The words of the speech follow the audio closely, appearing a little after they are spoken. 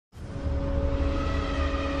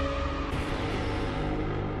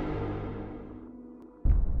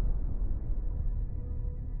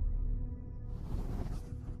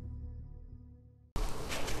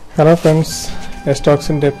Hello friends,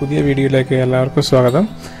 Stocks-ന്റെ പുതിയ വീഡിയോയിലേക്ക് എല്ലാവർക്കും സ്വാഗതം.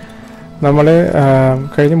 നമ്മൾ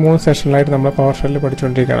കഴിഞ്ഞ 3 സെഷനിലായിട്ട് നമ്മൾ PowerShell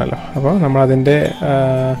പഠിച്ചുകൊണ്ടിരിക്കുകയാണല്ലോ. അപ്പോൾ നമ്മൾ അതിന്റെ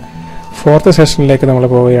 4th സെഷനിലേക്ക് നമ്മൾ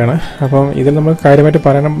പോവുകയാണ്. അപ്പോൾ ഇതിൽ നമ്മൾ കാര്യമായിട്ട്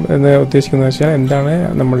പറയണം എന്ന് ഉദ്ദേശിക്കുന്നത് വെച്ചാൽ എന്താണ്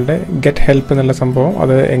നമ്മളുടെ ഗെറ്റ് ഹെൽപ്പ് എന്നുള്ള സംഭവം,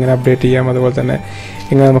 അത് എങ്ങനെ അപ്ഡേറ്റ് ചെയ്യാം, അതുപോലെ തന്നെ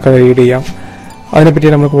എങ്ങനെ നമുക്ക് റീഡ് ചെയ്യാം, അതിനെപ്പറ്റി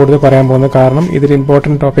നമ്മൾ കൂടുതൽ പറയാൻ പോകുന്നത്. കാരണം ഇതൊരു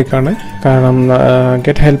ഇമ്പോർട്ടൻറ്റ് ടോപ്പിക്കാണ്. കാരണം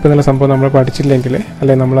ഗെറ്റ് ഹെൽപ്പ് എന്നുള്ള സംഭവം നമ്മൾ പഠിച്ചില്ലെങ്കിൽ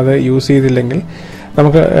അല്ലെങ്കിൽ നമ്മളത് യൂസ് ചെയ്തില്ലെങ്കിൽ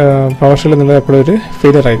നമുക്ക് PowerShell എന്നുള്ളത് എപ്പോഴും ഒരു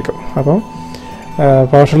ഫെയിലിയർ ആയിരിക്കും. അപ്പോൾ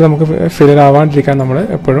PowerShell നമുക്ക് ഫെയിലിയർ ആവാണ്ടിരിക്കാൻ നമ്മൾ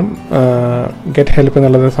എപ്പോഴും ഗെറ്റ് ഹെൽപ്പ്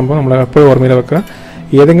എന്നുള്ളത് സംഭവം നമ്മൾ എപ്പോഴും ഓർമ്മയിൽ വെക്കുക.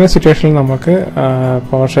 ഏതെങ്കിലും സിറ്റുവേഷനിൽ നമുക്ക്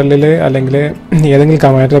PowerShellൽ അല്ലെങ്കിൽ ഏതെങ്കിലും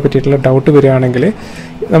കമാൻഡിനെ പറ്റിയിട്ടുള്ള ഡൗട്ട് വരികയാണെങ്കിൽ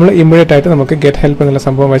നമ്മൾ ഇമ്മീഡിയറ്റ് ആയിട്ട് നമുക്ക് ഗെറ്റ് ഹെൽപ്പ് എന്നുള്ള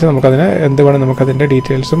സംഭവം വെച്ച് നമുക്കതിനെ എന്ത് വേണം, നമുക്കതിൻ്റെ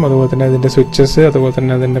ഡീറ്റെയിൽസും അതുപോലെ തന്നെ അതിൻ്റെ സ്വിച്ചസ്, അതുപോലെ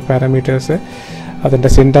തന്നെ അതിൻ്റെ പാരാമീറ്റേഴ്സ്, അതിൻ്റെ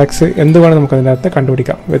സിൻടാക്സ് എന്ത് വേണം നമുക്കതിൻ്റെ അകത്ത്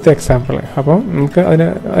കണ്ടുപിടിക്കാം വിത്ത് എക്സാമ്പിൾ. അപ്പോൾ നമുക്ക്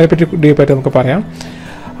അതിനെപ്പറ്റി ഡീപ്പായിട്ട് നമുക്ക് പറയാം.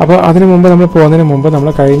 അപ്പോൾ അതിന് മുമ്പ് നമ്മൾ പോകുന്നതിന് മുമ്പ്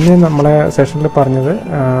നമ്മൾ നമ്മളെ സെഷനിൽ പറഞ്ഞത്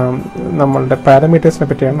നമ്മളുടെ പാരാമീറ്റേഴ്സിനെ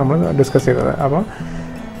പറ്റിയാണ് നമ്മൾ ഡിസ്കസ് ചെയ്തത്. അപ്പോൾ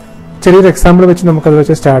ചെറിയൊരു എക്സാമ്പിൾ വെച്ച് നമുക്കത്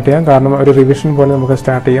വെച്ച് സ്റ്റാർട്ട് ചെയ്യാം. കാരണം ഒരു റിവിഷൻ പോലെ നമുക്ക്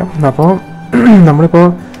സ്റ്റാർട്ട് ചെയ്യാം. അപ്പോൾ നമ്മളിപ്പോൾ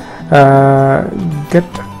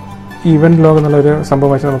ഗെറ്റ് ഈവൻറ്റ് ലോഗ് എന്നുള്ളൊരു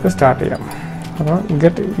സംഭവം വെച്ച് നമുക്ക് സ്റ്റാർട്ട് ചെയ്യാം. അപ്പോൾ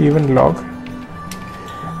ഗെറ്റ് ഈവൻറ്റ് ലോഗ്,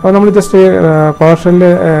 അപ്പോൾ നമ്മൾ ജസ്റ്റ് PowerShell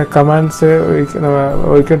കമാൻഡ്സ്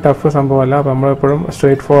ഒരിക്കലും ടഫ് സംഭവമല്ല. അപ്പോൾ നമ്മളെപ്പോഴും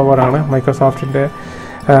സ്ട്രേറ്റ് ഫോർവേഡാണ്. മൈക്രോസോഫ്റ്റിൻ്റെ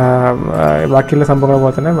ബാക്കിയുള്ള സംഭവങ്ങൾ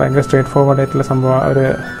പോലെ തന്നെ ഭയങ്കര സ്ട്രേറ്റ് ഫോർവേഡ് ആയിട്ടുള്ള സംഭവം. ഒരു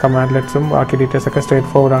കമാൻഡ്ലെറ്റ്സും ബാക്കി ഡീറ്റെയിൽസ് ഒക്കെ സ്ട്രേറ്റ്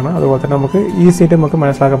ഫോർവേഡാണ്. അതുപോലെ തന്നെ നമുക്ക് ഈസി ആയിട്ട് നമുക്ക്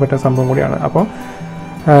മനസ്സിലാക്കാൻ പറ്റുന്ന സംഭവം കൂടിയാണ്. അപ്പോൾ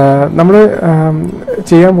നമ്മൾ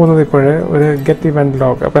ചെയ്യാൻ പോകുന്നത് ഇപ്പോഴേ ഒരു ഗെറ്റ് ഇവൻറ്റ്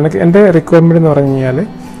ലോഗ്. അപ്പോൾ എൻ്റെ റിക്വയർമെൻറ്റ് എന്ന് പറഞ്ഞു കഴിഞ്ഞാൽ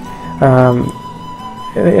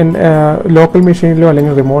ലോക്കൽ മെഷീനിലോ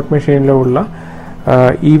അല്ലെങ്കിൽ റിമോട്ട് മെഷീനിലോ ഉള്ള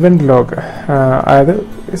ഈവൻറ്റ് ലോഗ്, അതായത്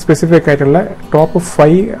സ്പെസിഫിക് ആയിട്ടുള്ള ടോപ്പ്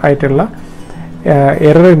 5 ആയിട്ടുള്ള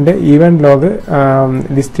എററിൻ്റെ ഈവൻറ്റ് ലോഗ്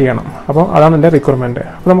ലിസ്റ്റ് ചെയ്യണം. അപ്പോൾ അതാണ് എൻ്റെ റിക്വയർമെൻറ്റ്.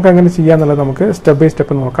 അപ്പോൾ നമുക്ക് അങ്ങനെ ചെയ്യാമെന്നുള്ളത് നമുക്ക് സ്റ്റെപ്പ് ബൈ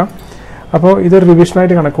സ്റ്റെപ്പ് നോക്കാം. അപ്പോൾ ഇതൊരു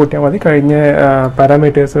റിവിഷനായിട്ട് കണക്ക് കൂട്ടിയാൽ മതി. കഴിഞ്ഞ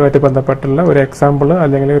പാരാമീറ്റേഴ്സുമായിട്ട് ബന്ധപ്പെട്ടുള്ള ഒരു എക്സാമ്പിൾ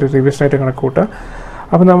അല്ലെങ്കിൽ ഒരു റിവിഷനായിട്ട് കണക്ക് കൂട്ടുക.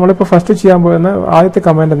 അപ്പോൾ നമ്മളിപ്പോൾ ഫസ്റ്റ് ചെയ്യാൻ പോകുന്ന ആദ്യത്തെ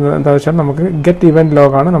കമാൻഡ് എന്താണെന്ന് വെച്ചാൽ നമുക്ക് ഗെറ്റ് ഇവൻറ്റ്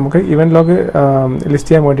ലോഗാണ്. നമുക്ക് ഇവൻറ്റ് ലോഗ് ലിസ്റ്റ്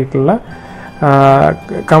ചെയ്യാൻ വേണ്ടിയിട്ടുള്ള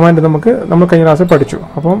കമാൻഡ് നമ്മൾ കഴിഞ്ഞ ക്ലാസ്സിൽ പഠിച്ചു.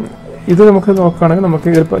 അപ്പം ഇത് നമുക്ക് നോക്കുകയാണെങ്കിൽ നമുക്ക്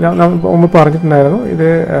ഇതിപ്പോൾ ഞാൻ മുമ്പ് പറഞ്ഞിട്ടുണ്ടായിരുന്നു, ഇത്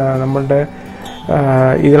നമ്മളുടെ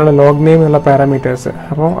ഇതിലുള്ള ലോഗ് നെയിം എന്നുള്ള പാരാമീറ്റേഴ്സ്.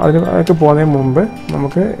 അപ്പോൾ അതിലേക്ക് പോകുന്നതിന് മുമ്പ്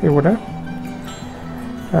നമുക്ക് ഇവിടെ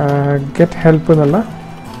ഗെറ്റ് ഹെൽപ്പ് എന്നുള്ള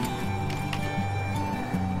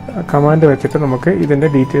കമാൻഡ് വെച്ചിട്ട് നമുക്ക് ഇതിൻ്റെ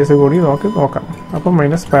ഡീറ്റെയിൽസ് കൂടി നോക്കാം. അപ്പോൾ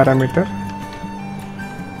മൈനസ് പാരാമീറ്റർ,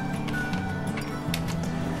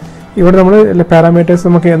 ഇവിടെ നമ്മൾ പാരാമീറ്റേഴ്സ്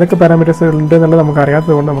നമുക്ക് എന്തൊക്കെ പാരാമീറ്റേഴ്സ് ഉണ്ട് എന്നുള്ളത് നമുക്ക്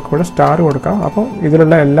അറിയാത്തത് കൊണ്ട് നമുക്കിവിടെ സ്റ്റാർ കൊടുക്കാം. അപ്പോൾ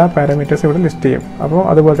ഇതിലുള്ള എല്ലാ പാരാമീറ്റേഴ്സും ഇവിടെ ലിസ്റ്റ് ചെയ്യും. അപ്പോൾ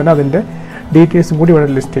അതുപോലെ തന്നെ അതിൻ്റെ ഡീറ്റെയിൽസും കൂടി ഇവിടെ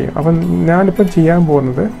ലിസ്റ്റ് ചെയ്യും. അപ്പം ഞാനിപ്പം ചെയ്യാൻ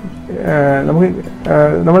പോകുന്നത് നമുക്ക്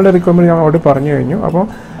നമ്മളുടെ റിക്വയർമെൻറ്റ് ഞാൻ അവിടെ പറഞ്ഞു കഴിഞ്ഞു. അപ്പോൾ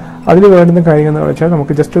അതിൽ വേണ്ടുന്ന കാര്യങ്ങൾ എന്ന് വെച്ചാൽ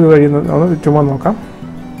നമുക്ക് ജസ്റ്റ് ഇത് വഴി ഒന്ന് ചുമ്മാ നോക്കാം.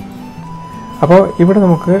 അപ്പോൾ ഇവിടെ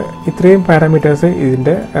നമുക്ക് ഇത്രയും പാരാമീറ്റേഴ്സ്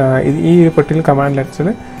ഇതിൻ്റെ ഈ പെർട്ടിക്കുലർ കമാൻഡ് ലെറ്റ്സിൽ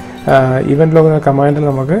ഇവൻറ്റ് ലോഗ് എന്ന കമാൻഡിൽ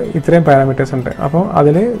നമുക്ക് ഇത്രയും പാരാമീറ്റേഴ്സ് ഉണ്ട്. അപ്പോൾ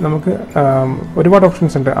അതിൽ നമുക്ക് ഒരുപാട്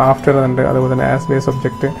ഓപ്ഷൻസ് ഉണ്ട്. ആഫ്റ്റർ ഉണ്ട്, അതുപോലെ തന്നെ as base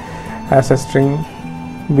object, as A string,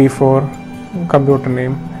 before, computer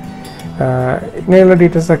name, ഇങ്ങനെയുള്ള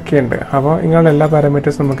ഡീറ്റെയിൽസ് ഒക്കെ ഉണ്ട്. അപ്പോൾ ഇങ്ങനെയുള്ള എല്ലാ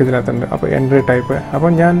പാരാമീറ്റേഴ്സും നമുക്ക് ഇതിനകത്തുണ്ട്. അപ്പോൾ എൻട്രി ടൈപ്പ്, അപ്പോൾ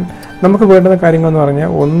നമുക്ക് വേണ്ടുന്ന കാര്യങ്ങളെന്ന്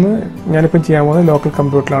പറഞ്ഞാൽ ഒന്ന് ഞാനിപ്പം ചെയ്യാൻ പോകുന്നത് ലോക്കൽ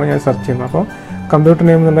കമ്പ്യൂട്ടറിലാണ് ഞാൻ സെർച്ച് ചെയ്യുന്നത്. അപ്പോൾ കമ്പ്യൂട്ടർ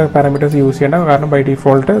നെയിം എന്നുള്ള പാരാമീറ്റേഴ്സ് യൂസ് ചെയ്യേണ്ട, കാരണം ബൈ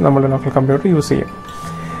ഡിഫോൾട്ട് നമ്മുടെ ലോക്കൽ കമ്പ്യൂട്ടർ യൂസ് ചെയ്യും.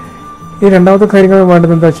 ഈ രണ്ടാമത്തെ കാര്യങ്ങൾ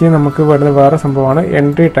വേണ്ടത് എന്താ വെച്ച് കഴിഞ്ഞാൽ നമുക്ക് വേണ്ടത് വേറെ സംഭവമാണ്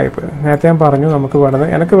എൻട്രി ടൈപ്പ്. നേരത്തെ ഞാൻ പറഞ്ഞു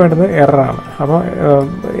എനിക്ക് വേണ്ടത് എററാണ്. അപ്പോൾ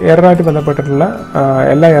എററായിട്ട് ബന്ധപ്പെട്ടിട്ടുള്ള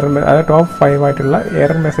എല്ലാ അതായത് ടോപ്പ് 5 ആയിട്ടുള്ള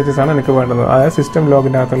എറർ മെസ്സേജസ് ആണ് എനിക്ക് വേണ്ടത്. അതായത് സിസ്റ്റം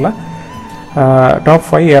ലോഗിൻ്റെ അകത്തുള്ള ടോപ്പ്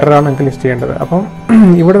 5 എററാണ് എനിക്ക് ലിസ്റ്റ് ചെയ്യേണ്ടത്. അപ്പം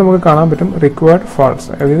ഇവിടെ നമുക്ക് കാണാൻ പറ്റും റിക്വയർഡ് ഫാൾസ്.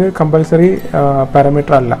 ഇത് കമ്പൽസറി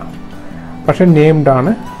പാരാമീറ്റർ അല്ല, പക്ഷേ നെയിംഡ്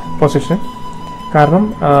ആണ് പൊസിഷൻ. കാരണം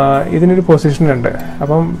ഇതിനൊരു പൊസിഷൻ ഉണ്ട്.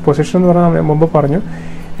 അപ്പം പൊസിഷൻ എന്ന് പറഞ്ഞാൽ നമ്മൾ മുമ്പ് പറഞ്ഞു,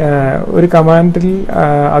 ഒരു കമാൻഡിൽ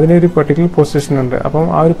അതിനൊരു പെർട്ടിക്കുലർ പൊസിഷൻ ഉണ്ട്. അപ്പം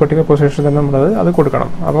ആ ഒരു പെർട്ടിക്കുലർ പൊസിഷൻ തന്നെ അത് കൊടുക്കണം.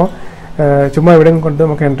 അപ്പോൾ ചുമ്മാ എവിടെയും കൊണ്ട്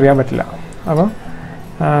നമുക്ക് എൻ്റർ ചെയ്യാൻ പറ്റില്ല. അപ്പോൾ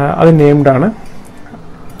അത് നെയിംഡ് ആണ്.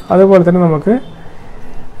 അതുപോലെ തന്നെ നമുക്ക്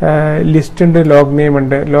ലിസ്റ്റ് ഉണ്ട്, ലോഗ് നെയിം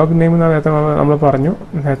ഉണ്ട്. ലോഗ് നെയിം എന്ന് നേരത്തെ നമ്മൾ പറഞ്ഞു,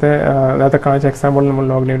 നേരത്തെ കാണിച്ച എക്സാമ്പിളിൽ നമ്മൾ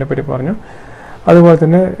ലോഗ് നെയിമിനെ പറ്റി പറഞ്ഞു. അതുപോലെ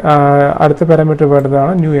തന്നെ അടുത്ത പാരാമീറ്റർ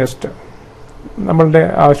വേണ്ടതാണ് ന്യൂയസ്റ്റ്, നമ്മളുടെ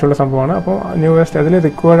ആവശ്യമുള്ള സംഭവമാണ്. അപ്പോൾ ന്യൂയസ്റ്റ് അതിൽ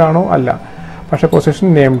റിക്വയർഡ് ആണോ അല്ല, പക്ഷേ പൊസിഷൻ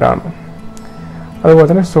നെയിംഡ് ആണ്. അതുപോലെ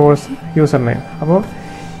തന്നെ സോഴ്സ് യൂസർ നെയിം. അപ്പോൾ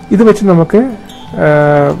ഇത് വെച്ച് നമുക്ക്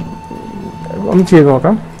ഒന്ന് ചെയ്ത്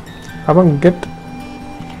നോക്കാം. അപ്പം ഗെറ്റ്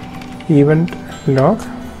ഈവൻറ്റ് ലോഗ്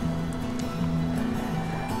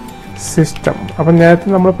സിസ്റ്റം. അപ്പം നേരത്തെ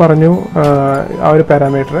നമ്മൾ പറഞ്ഞു ആ ഒരു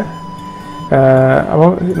പാരാമീറ്റർ അപ്പോൾ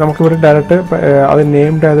നമുക്കിവിടെ ഡയറക്റ്റ് അത്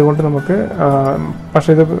നെയിംഡ് ആയതുകൊണ്ട് നമുക്ക്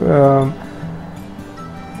പക്ഷേ ഇത്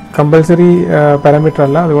കമ്പൽസറി പാരാമീറ്റർ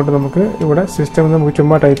അല്ല. അതുകൊണ്ട് നമുക്ക് ഇവിടെ സിസ്റ്റം നമുക്ക്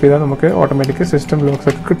ചുമ്മാ ടൈപ്പ് ചെയ്താൽ നമുക്ക് ഓട്ടോമാറ്റിക് സിസ്റ്റം ലോഗ്സ്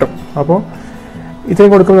ഒക്കെ കിട്ടും. അപ്പോൾ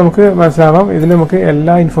ഇത്രയും കൊടുക്കുമ്പോൾ നമുക്ക് മനസ്സിലാവാം ഇതിൽ നമുക്ക്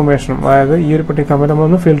എല്ലാ ഇൻഫർമേഷനും, അതായത് ഈ ഒരു പെർട്ടിക്കുലർ കമാൻഡ്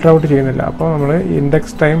നമ്മളൊന്നും ഫിൽട്ടർ ഔട്ട് ചെയ്യുന്നില്ല. അപ്പോൾ നമ്മൾ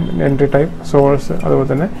index time, entry type, source, അതുപോലെ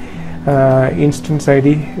തന്നെ ഇൻസ്റ്റൻസ് ID,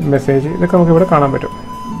 മെസ്സേജ്, ഇതൊക്കെ നമുക്ക് ഇവിടെ കാണാൻ പറ്റും.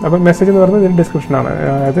 അപ്പോൾ മെസ്സേജ് എന്ന് പറയുന്നത് ഇതിൻ്റെ ഡിസ്ക്രിപ്ഷനാണ്,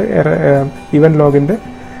 അതായത് ഇവൻറ്റ് ലോഗിൻ്റെ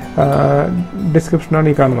ഡിസ്ക്രിപ്ഷനാണ്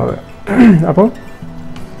ഈ കാണുന്നത്. അപ്പോൾ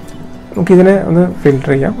നമുക്കിതിനെ ഒന്ന്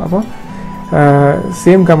ഫിൽട്ടർ ചെയ്യാം. അപ്പോൾ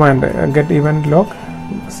same command get event log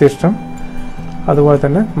system, അതുപോലെ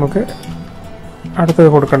തന്നെ നമുക്ക് അടുത്തത്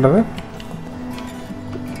കൊടുക്കേണ്ടത്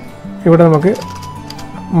ഇവിടെ നമുക്ക്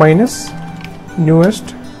മൈനസ്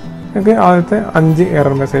ന്യൂവസ്റ്റ് ഒക്കെ ആദ്യത്തെ 5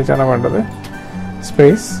 എറർ മെസ്സേജാണ് വേണ്ടത്.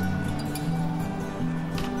 സ്പേസ്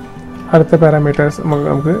അടുത്ത പാരാമീറ്റേഴ്സ്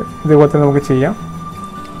നമുക്ക് ഇതുപോലെ തന്നെ നമുക്ക് ചെയ്യാം.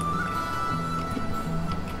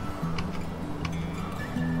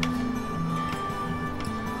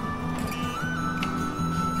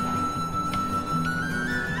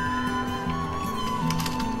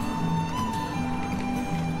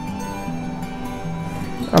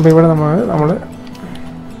 അപ്പോൾ ഇവിടെ നമ്മൾ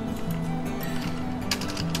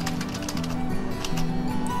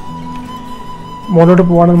മോഡോട്ട്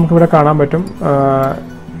പോവാണെങ്കിൽ നമുക്കിവിടെ കാണാൻ പറ്റും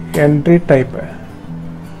എൻട്രി ടൈപ്പ്.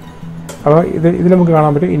 അപ്പോൾ ഇതിൽ നമുക്ക്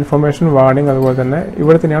കാണാൻ പറ്റും ഇൻഫർമേഷൻ, വാർണിംഗ്, അതുപോലെ തന്നെ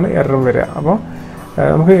ഇവിടെ തന്നെയാണ് എറർ വരിക. അപ്പോൾ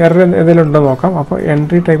നമുക്ക് എറർ എന്തെങ്കിലും ഉണ്ടോ നോക്കാം. അപ്പോൾ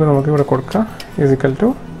എൻട്രി ടൈപ്പ് നമുക്ക് ഇവിടെ കൊടുക്കാം ഈക്വൽ ടു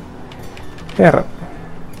എറർ.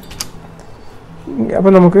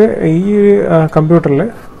 അപ്പോൾ നമുക്ക് ഈ കമ്പ്യൂട്ടറിൽ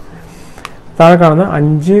താഴെ കാണുന്ന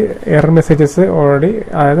 5 എറർ മെസ്സേജസ് ഓൾറെഡി,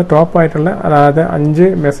 അതായത് ടോപ്പ് ആയിട്ടുള്ള, അതായത് 5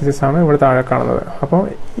 മെസ്സേജസ് ആണ് ഇവിടെ താഴെ കാണുന്നത്. അപ്പോൾ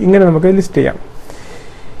ഇങ്ങനെ നമുക്ക് ലിസ്റ്റ് ചെയ്യാം.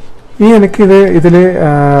 ഇനി ഇതിൽ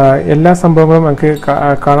എല്ലാ സംഭവങ്ങളും എനിക്ക്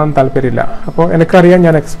കാണാൻ താല്പര്യമില്ല. അപ്പോൾ എനിക്കറിയാം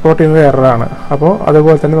ഞാൻ എക്സ്പോർട്ട് ചെയ്യുന്നത് എററാണ്. അപ്പോൾ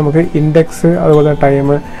അതുപോലെ തന്നെ നമുക്ക് ഇൻഡെക്സ്, അതുപോലെ തന്നെ ടൈം,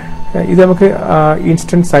 ഇത് നമുക്ക്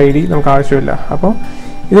ഇൻസ്റ്റൻസ് ID നമുക്ക് ആവശ്യമില്ല. അപ്പോൾ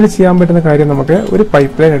ഇതിൽ ചെയ്യാൻ പറ്റുന്ന കാര്യം നമുക്ക് ഒരു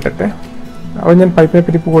പൈപ്പ് ലൈൻ ഇട്ടിട്ട്, അപ്പോൾ ഞാൻ പൈപ്പിനെ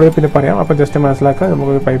പറ്റി കൂടുതൽ പിന്നെ പറയാം. അപ്പോൾ ജസ്റ്റ് മനസ്സിലാക്കുക,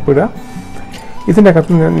 നമുക്കൊരു പൈപ്പ് ഇടുക. ഇതിൻ്റെ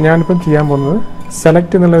അകത്ത് ഞാനിപ്പം ചെയ്യാൻ പോകുന്നത്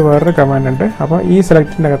സെലക്ട് എന്നുള്ള വേറൊരു കമാൻഡ് ഉണ്ട്. അപ്പോൾ ഈ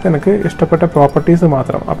സെലക്റ്റിൻ്റെ അകത്ത് എനിക്ക് ഇഷ്ടപ്പെട്ട പ്രോപ്പർട്ടീസ്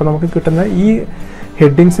മാത്രം, അപ്പോൾ നമുക്ക് കിട്ടുന്ന ഈ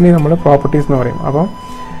ഹെഡിങ്സിനെ നമ്മൾ പ്രോപ്പർട്ടീസ് എന്ന് പറയും. അപ്പോൾ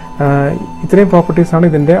ഇത്രയും പ്രോപ്പർട്ടീസാണ്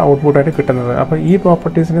ഇതിൻ്റെ ഔട്ട്പുട്ടായിട്ട് കിട്ടുന്നത്. അപ്പോൾ ഈ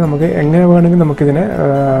പ്രോപ്പർട്ടീസിനെ നമുക്ക് എങ്ങനെ വേണമെങ്കിൽ നമുക്കിതിനെ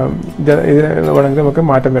വേണമെങ്കിൽ നമുക്ക്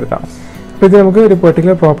മാറ്റം വരുത്താം. അപ്പോൾ ഇത് നമുക്ക് ഒരു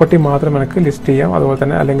പെർട്ടിക്കുലർ പ്രോപ്പർട്ടി മാത്രം എനിക്ക് ലിസ്റ്റ് ചെയ്യാം, അതുപോലെ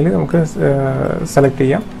തന്നെ അല്ലെങ്കിൽ നമുക്ക് സെലക്ട്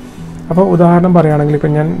ചെയ്യാം. അപ്പോൾ ഉദാഹരണം പറയുകയാണെങ്കിൽ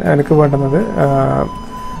ഇപ്പം എനിക്ക് വേണ്ടുന്നത്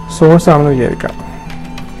സോഴ്സ് ആണെന്ന് വിചാരിക്കാം.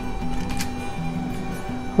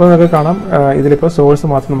 അപ്പോൾ നമുക്ക് കാണാം ഇതിലിപ്പോൾ സോഴ്സ്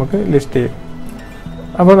മാത്രം നമുക്ക് ലിസ്റ്റ് ചെയ്യും.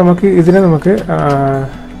 അപ്പോൾ നമുക്ക് ഇതിനെ നമുക്ക്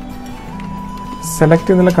സെലക്ട്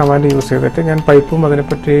എന്നുള്ള കമാൻഡ് യൂസ് ചെയ്തിട്ട്, ഞാൻ പൈപ്പും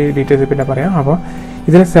അതിനെപ്പറ്റി ഡീറ്റെയിൽസ് പിന്നെ പറയാം. അപ്പോൾ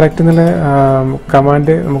ഇതിനെ സെലക്ട് എന്നുള്ള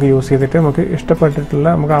കമാൻഡ് നമുക്ക് യൂസ് ചെയ്തിട്ട് നമുക്ക് ഇഷ്ടപ്പെട്ടിട്ടുള്ള,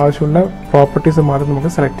 നമുക്ക് ആവശ്യമുള്ള പ്രോപ്പർട്ടീസ് മാത്രം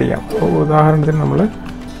നമുക്ക് സെലക്ട് ചെയ്യാം. അപ്പോൾ ഉദാഹരണത്തിന് നമ്മൾ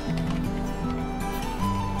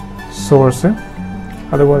സോഴ്സ്,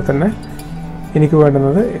 അതുപോലെ തന്നെ എനിക്ക്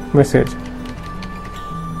വേണ്ടുന്നത് മെസ്സേജ്.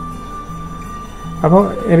 അപ്പോൾ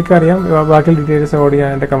എനിക്കറിയാം ബാക്കി ഡീറ്റെയിൽസ് ഓടി ഞാൻ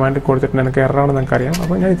എൻ്റെ കമാൻഡ് കൊടുത്തിട്ടുണ്ട്, എനിക്ക് എററാണെന്ന് എനിക്കറിയാം.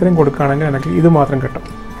 അപ്പോൾ ഞാൻ ഇത്രയും കൊടുക്കുകയാണെങ്കിൽ എനിക്ക് ഇത് മാത്രം കിട്ടും.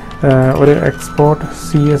 ഒരു എക്സ്പോർട്ട്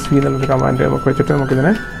CSV എന്നുള്ളൊരു കമാൻഡ് നമുക്ക് വെച്ചിട്ട്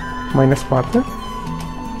നമുക്കിതിനെ -path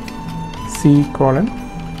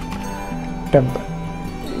C:temp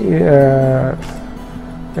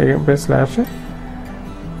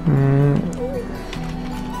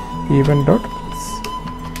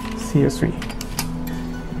 /event.csv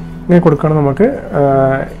ഇങ്ങനെ കൊടുക്കുകയാണെങ്കിൽ നമുക്ക്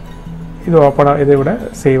ഇത് ഇതിവിടെ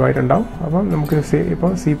സേവ് ആയിട്ടുണ്ടാവും. അപ്പം നമുക്ക് ഇപ്പോൾ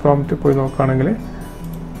C പ്രോംപ്റ്റ് പോയി നോക്കുകയാണെങ്കിൽ,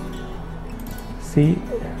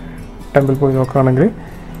 C:temp പോയി നോക്കുകയാണെങ്കിൽ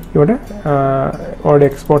ഇവിടെ ഓൾറെഡി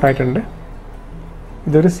എക്സ്പോർട്ട് ആയിട്ടുണ്ട്.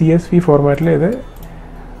 ഇതൊരു CSV ഫോർമാറ്റിൽ ഇത്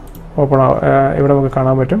ഇവിടെ നമുക്ക്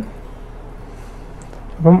കാണാൻ പറ്റും.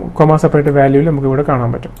 അപ്പം കൊമ സെപ്പറേറ്റ് വാല്യൂവിൽ നമുക്ക് ഇവിടെ കാണാൻ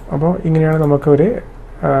പറ്റും. അപ്പോൾ ഇങ്ങനെയാണ് നമുക്കൊരു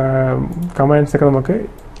കമാൻഡ്സ് ഒക്കെ നമുക്ക്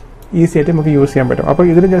ഈസി ആയിട്ട് നമുക്ക് യൂസ് ചെയ്യാൻ പറ്റും. അപ്പോൾ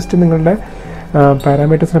ഇതിൽ ജസ്റ്റ് നിങ്ങളുടെ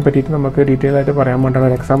പാരാമീറ്റേഴ്സിനെ പറ്റിയിട്ട് നമുക്ക് ഡീറ്റെയിൽ ആയിട്ട് പറയാൻ വേണ്ടിയാണ്,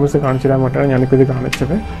 ഒരു എക്സാമ്പിൾസ് കാണിച്ചു തരാൻ വേണ്ടിയാണ് ഞാനിപ്പോൾ ഇത്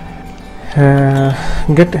കാണിച്ചത്.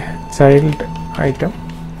 ഗെറ്റ് ചൈൽഡ് ഐറ്റം,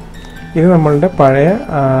 ഇത് നമ്മളുടെ പഴയ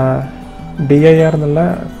DIR എന്നുള്ള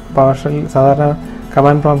PowerShell സാധാരണ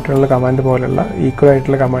കമാൻഡ് പ്രോംപ്റ്റിലുള്ള കമാൻഡ് പോലെയുള്ള ഈക്വൽ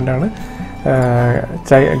ആയിട്ടുള്ള കമാൻഡാണ്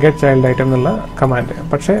ഗെറ്റ് ചൈൽഡ് ഐറ്റം എന്നുള്ള കമാൻഡ്.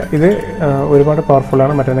 പക്ഷേ ഇത് ഒരുപാട്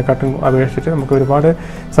പവർഫുള്ളാണ്, മറ്റേതിനെക്കാട്ടും അപേക്ഷിച്ചിട്ട് നമുക്ക് ഒരുപാട്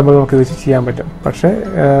സംഭവം നമുക്ക് ഇത് ചെയ്യാൻ പറ്റും. പക്ഷേ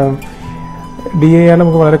DIR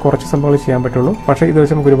നമുക്ക് വളരെ കുറച്ച് സംഭവങ്ങൾ ചെയ്യാൻ പറ്റുള്ളൂ. പക്ഷേ ഇത്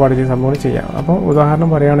വെച്ച് നമുക്ക് ഒരുപാട് സംഭവങ്ങൾ ചെയ്യാം. അപ്പോൾ ഉദാഹരണം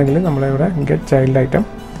പറയുകയാണെങ്കിൽ നമ്മളിവിടെ ഗെറ്റ് ചൈൽഡ് ഐറ്റം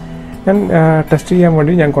ഞാൻ ടെസ്റ്റ് ചെയ്യാൻ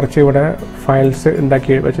വേണ്ടി ഞാൻ കുറച്ച് ഇവിടെ ഫയൽസ്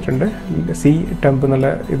ഉണ്ടാക്കി വെച്ചിട്ടുണ്ട്. സി ടെമ്പ് എന്നുള്ള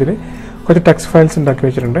ഇതിൽ കുറച്ച് ടെക്സ്റ്റ് ഫയൽസ് ഉണ്ടാക്കി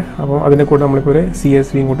വെച്ചിട്ടുണ്ട്. അപ്പോൾ അതിനെ കൂടെ നമ്മളിപ്പോൾ ഒരു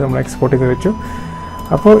CSVയും കൂടി നമ്മൾ എക്സ്പോർട്ട് ചെയ്ത് വെച്ചു.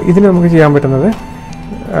 അപ്പോൾ ഇതിന് നമുക്ക് ചെയ്യാൻ പറ്റുന്നത്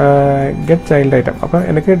ഗെറ്റ് ചൈൽഡ് ഐറ്റം. അപ്പോൾ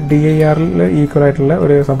എനിക്ക് DIRൽ ഈക്വൽ ആയിട്ടുള്ള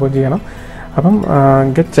ഒരു സംഭവം ചെയ്യണം. അപ്പം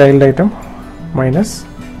get child item minus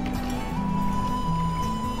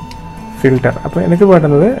filter. അപ്പോൾ എനിക്ക്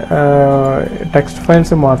വേണ്ടുന്നത് ടെക്സ്റ്റ്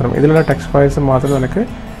ഫയൽസ് മാത്രം, ഇതിലുള്ള ടെക്സ്റ്റ് ഫയൽസ് മാത്രം എനിക്ക്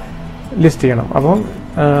ലിസ്റ്റ് ചെയ്യണം. അപ്പം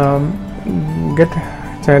get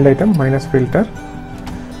child item minus filter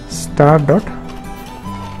star dot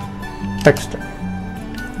text.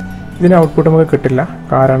 ഇതിന് ഔട്ട്പുട്ട് നമുക്ക് കിട്ടില്ല,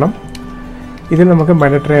 കാരണം ഇതിൽ നമുക്ക്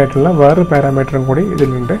മാൻഡറ്ററി ആയിട്ടുള്ള വേറൊരു പാരാമീറ്ററും കൂടി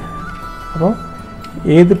ഇതിലുണ്ട്. അപ്പോൾ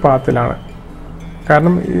ഏത് പാത്തിലാണ്,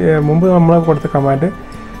 കാരണം മുമ്പ് നമ്മൾ കൊടുത്ത കമാൻഡ്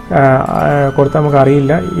കൊടുത്താൽ നമുക്ക്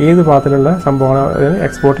അറിയില്ല ഏത് പാത്തിലുള്ള സംഭവമാണ്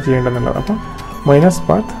എക്സ്പോർട്ട് ചെയ്യേണ്ടതെന്നുള്ളത്. അപ്പോൾ മൈനസ്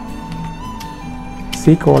പാത്ത്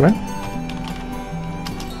C:10.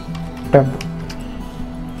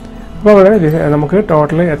 അപ്പോൾ അവിടെ നമുക്ക്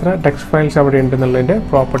ടോട്ടൽ എത്ര ടെക്സ്റ്റ് ഫയൽസ് അവിടെ ഉണ്ടെന്നുള്ളതിൻ്റെ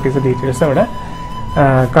പ്രോപ്പർട്ടീസ് ഡീറ്റെയിൽസ് അവിടെ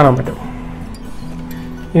കാണാൻ പറ്റും.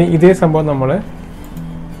 ഇനി ഇതേ സംഭവം നമ്മൾ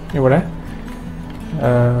ഇവിടെ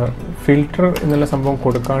ഫിൽറ്റർ എന്നുള്ള സംഭവം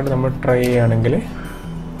കൊടുക്കാണ്ട് നമ്മൾ ട്രൈ ചെയ്യുകയാണെങ്കിൽ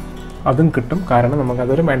അതും കിട്ടും, കാരണം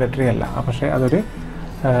നമുക്കതൊരു മാൻഡറ്ററി അല്ല, പക്ഷേ അതൊരു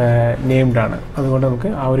നെയിംഡാണ്. അതുകൊണ്ട് നമുക്ക്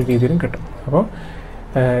ആ ഒരു രീതിയിലും കിട്ടും. അപ്പോൾ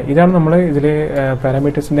ഇതാണ് നമ്മൾ ഇതിൽ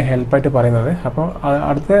പാരാമീറ്റേഴ്സിൻ്റെ ഹെൽപ്പായിട്ട് പറയുന്നത്. അപ്പോൾ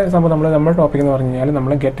അടുത്ത സംഭവം നമ്മുടെ ടോപ്പിക് എന്ന് പറഞ്ഞു കഴിഞ്ഞാൽ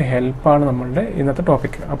നമ്മൾ ഗെറ്റ് ഹെൽപ്പാണ് നമ്മളുടെ ഇന്നത്തെ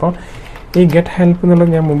ടോപ്പിക്. അപ്പോൾ ഈ ഗെറ്റ് ഹെൽപ്പ്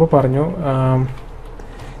എന്നുള്ളത് ഞാൻ മുമ്പ് പറഞ്ഞു,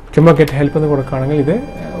 ചുമ്മാ ഗെറ്റ് ഹെൽപ്പ് എന്ന് കൊടുക്കുകയാണെങ്കിൽ ഇത്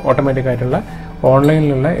ഓട്ടോമാറ്റിക്കായിട്ടുള്ള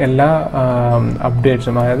ഓൺലൈനിലുള്ള എല്ലാ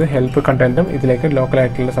അപ്ഡേറ്റ്സും, അതായത് ഹെൽപ്പ് കണ്ടന്റും ഇതിലേക്ക്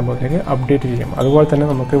ലോക്കലായിട്ടുള്ള സംഭവത്തിലേക്ക് അപ്ഡേറ്റ് ചെയ്യും. അതുപോലെ തന്നെ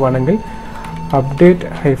നമുക്ക് വേണമെങ്കിൽ അപ്ഡേറ്റ്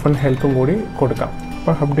 -ഹെൽപ്പും കൂടി കൊടുക്കാം.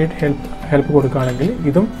 അപ്പോൾ അപ്ഡേറ്റ് ഹെൽപ്പ് കൊടുക്കുകയാണെങ്കിൽ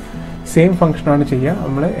ഇതും സെയിം ഫംഗ്ഷനാണ് ചെയ്യുക.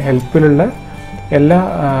 നമ്മൾ ഹെൽപ്പിലുള്ള എല്ലാ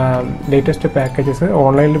ലേറ്റസ്റ്റ് പാക്കേജസ്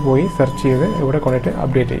ഓൺലൈനിൽ പോയി സെർച്ച് ചെയ്ത് ഇവിടെ കൊണ്ടിട്ട്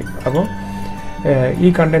അപ്ഡേറ്റ് ചെയ്യും. അപ്പോൾ ഈ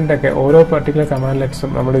കണ്ടൻറ്റൊക്കെ ഓരോ പർട്ടിക്കുലർ കമാൻഡ്ലെറ്റ്സും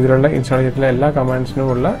നമ്മൾ ഇതിലുള്ള ഇൻസ്റ്റാൾ ചെയ്തിട്ടുള്ള എല്ലാ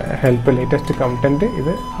കമാൻഡ്സിനുമുള്ള ഹെൽപ്പ് ലേറ്റസ്റ്റ് കണ്ടൻറ്റ്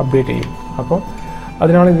ഇത് അപ്ഡേറ്റ് ചെയ്യും. അപ്പോൾ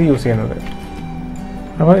അതിനാണ് ഇത് യൂസ് ചെയ്യുന്നത്.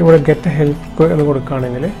 അപ്പോൾ ഇവിടെ ഗെറ്റ് ഹെൽപ്പ് എന്ന്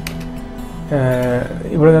കൊടുക്കുകയാണെങ്കിൽ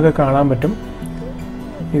ഇവിടെ നിങ്ങൾക്ക് കാണാൻ പറ്റും.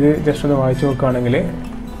 ഇത് ജസ്റ്റ് ഒന്ന് വായിച്ചു നോക്കുകയാണെങ്കിൽ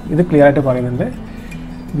ഇത് ക്ലിയർ ആയിട്ട് പറയുന്നുണ്ട്,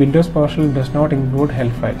 Windows PowerShell does not include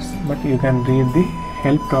help files, but you can read the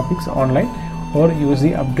help topics online or use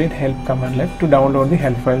the update help commandlet to download the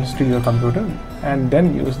help files to your computer and then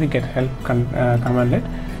use the get help commandlet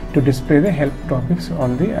to display the help topics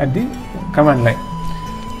at the command line.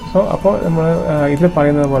 So അപ്പോൾ നമ്മൾ ഇതിൽ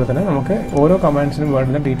പറയുന്നത് പോലെ തന്നെ നമുക്ക് ഓരോ കമാൻഡ്സിനും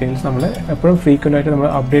വേണ്ടുന്ന details നമ്മൾ എപ്പോഴും ഫ്രീക്വൻ്റ് ആയിട്ട് നമ്മൾ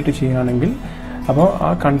അപ്ഡേറ്റ് ചെയ്യുകയാണെങ്കിൽ അപ്പോൾ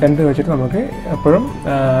ആ കണ്ടൻറ്റ് വെച്ചിട്ട് നമുക്ക് എപ്പോഴും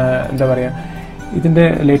എന്താ പറയുക ഇതിൻ്റെ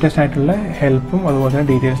ലേറ്റസ്റ്റ് ആയിട്ടുള്ള ഹെൽപ്പും അതുപോലെ തന്നെ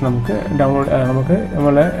ഡീറ്റെയിൽസ് നമുക്ക് നമുക്ക്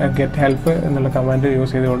നമ്മളെ ഗെറ്റ് ഹെൽപ്പ് എന്നുള്ള കമാൻഡ്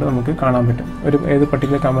യൂസ് ചെയ്തുകൊണ്ട് നമുക്ക് കാണാൻ പറ്റും, ഒരു ഏത്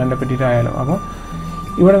പർട്ടിക്കുലർ കമാൻഡിനെ പറ്റിയിട്ടായാലും. അപ്പോൾ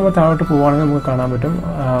ഇവിടെ നമ്മൾ താഴോട്ട് പോവുകയാണെങ്കിൽ നമുക്ക് കാണാൻ പറ്റും,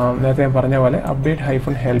 നേരത്തെ ഞാൻ പറഞ്ഞ പോലെ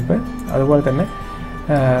അപ്ഡേറ്റ് -ഹെൽപ്പ്, അതുപോലെ തന്നെ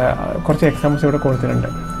കുറച്ച് എക്സാമ്പിൾസ് ഇവിടെ കൊടുത്തിട്ടുണ്ട്.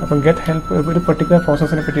 അപ്പം ഗെറ്റ് ഹെൽപ്പ് ഒരു പർട്ടിക്കുലർ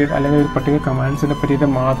പ്രോസസ്സിനെ പറ്റിയിട്ട് അല്ലെങ്കിൽ ഒരു പർട്ടിക്കുലർ കമാൻഡ്സിനെ പറ്റിയിട്ട്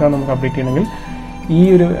മാത്രമാണ് നമുക്ക് അപ്ഡേറ്റ് ചെയ്യണമെങ്കിൽ ഈ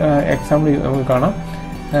ഒരു എക്സാമ്പിൾ നമുക്ക് കാണാം.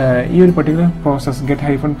 ഈ ഒരു പർട്ടിക്കുലർ പ്രോസസ്സ്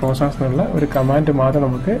ഗെറ്റ് -പ്രോസസ് എന്നുള്ള ഒരു കമാൻഡ് മാത്രം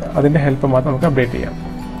നമുക്ക് അതിൻ്റെ ഹെൽപ്പ് മാത്രം നമുക്ക് അപ്ഡേറ്റ് ചെയ്യാം.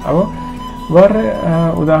 അപ്പോൾ വേറൊരു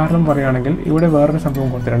ഉദാഹരണം പറയുകയാണെങ്കിൽ ഇവിടെ വേറൊരു സംഭവം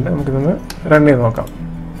കൊടുത്തിട്ടുണ്ട്, നമുക്കിതൊന്ന് റൺ ചെയ്ത് നോക്കാം.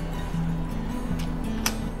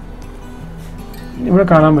 ഇവിടെ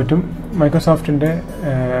കാണാൻ പറ്റും മൈക്രോസോഫ്റ്റിൻ്റെ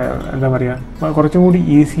എന്താ പറയുക കുറച്ചും കൂടി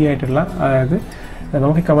ഈസി ആയിട്ടുള്ള, അതായത്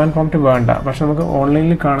നമുക്ക് കമാൻഡ് പ്രോംപ്റ്റ് വേണ്ട, പക്ഷെ നമുക്ക്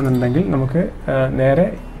ഓൺലൈനിൽ കാണുന്നുണ്ടെങ്കിൽ നമുക്ക് നേരെ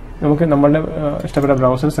നമുക്ക് നമ്മളുടെ ഇഷ്ടപ്പെട്ട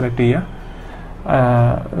ബ്രൗസർ സെലക്ട് ചെയ്യുക.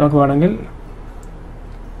 നമുക്ക് വേണമെങ്കിൽ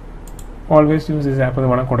ഓൾവേസ് യൂസ് ദിസ് ആപ്പ് എന്ന്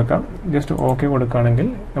വേണം കൊടുക്കാം. ജസ്റ്റ് ഓക്കെ കൊടുക്കുകയാണെങ്കിൽ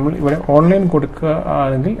നമ്മൾ ഇവിടെ ഓൺലൈൻ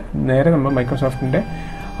കൊടുക്കുകയാണെങ്കിൽ നേരെ നമ്മൾ മൈക്രോസോഫ്റ്റിൻ്റെ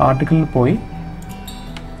ആർട്ടിക്കിളിൽ പോയി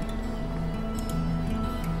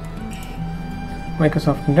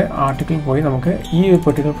നമുക്ക് ഈ ഒരു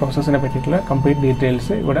പെർട്ടിക്കുലർ പ്രോസസ്സിനെ പറ്റിയിട്ടുള്ള കംപ്ലീറ്റ്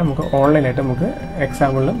ഡീറ്റെയിൽസ് ഇവിടെ നമുക്ക് ഓൺലൈനായിട്ട് നമുക്ക്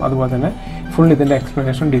എക്സാമ്പിളും അതുപോലെ തന്നെ ഫുൾ ഇതിൻ്റെ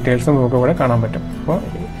എക്സ്പ്ലനേഷൻ ഡീറ്റെയിൽസും നമുക്ക് ഇവിടെ കാണാൻ പറ്റും. അപ്പോൾ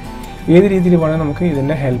ഏത് രീതിയിൽ വേണമെങ്കിൽ നമുക്ക്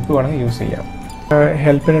ഇതിൻ്റെ ഹെൽപ്പ് വേണമെങ്കിൽ യൂസ് ചെയ്യാം.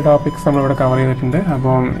 ഹെൽപ്പിൻ്റെ ടോപ്പിക്സ് നമ്മളിവിടെ കവർ ചെയ്തിട്ടുണ്ട്.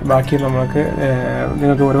 അപ്പം ബാക്കി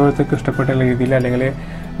നിങ്ങൾക്ക് ഓരോരുത്തർക്കും ഇഷ്ടപ്പെട്ട രീതിയിൽ അല്ലെങ്കിൽ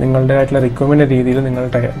നിങ്ങളുടേതായിട്ടുള്ള റിക്വയർമെൻ്റ് രീതിയിൽ നിങ്ങൾ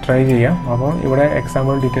ട്രൈ ചെയ്യാം. അപ്പോൾ ഇവിടെ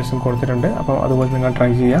എക്സാമ്പിൾ ഡീറ്റെയിൽസും കൊടുത്തിട്ടുണ്ട്. അപ്പോൾ അതുപോലെ നിങ്ങൾ ട്രൈ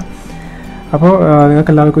ചെയ്യാം. അപ്പോൾ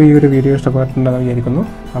നിങ്ങൾക്ക് എല്ലാവർക്കും ഈ ഒരു വീഡിയോ ഇഷ്ടപ്പെട്ടിട്ടുണ്ടെന്ന് വിചാരിക്കുന്നു.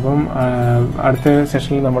 അപ്പം അടുത്ത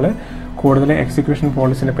സെഷനിൽ നമ്മൾ കൂടുതൽ എക്സിക്യൂഷൻ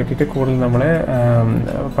പോളിസിനെ പറ്റിയിട്ട് കൂടുതൽ നമ്മൾ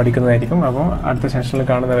പഠിക്കുന്നതായിരിക്കും. അപ്പോൾ അടുത്ത സെഷനിൽ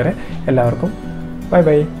കാണുന്നവരെ എല്ലാവർക്കും ബൈ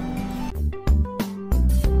ബൈ.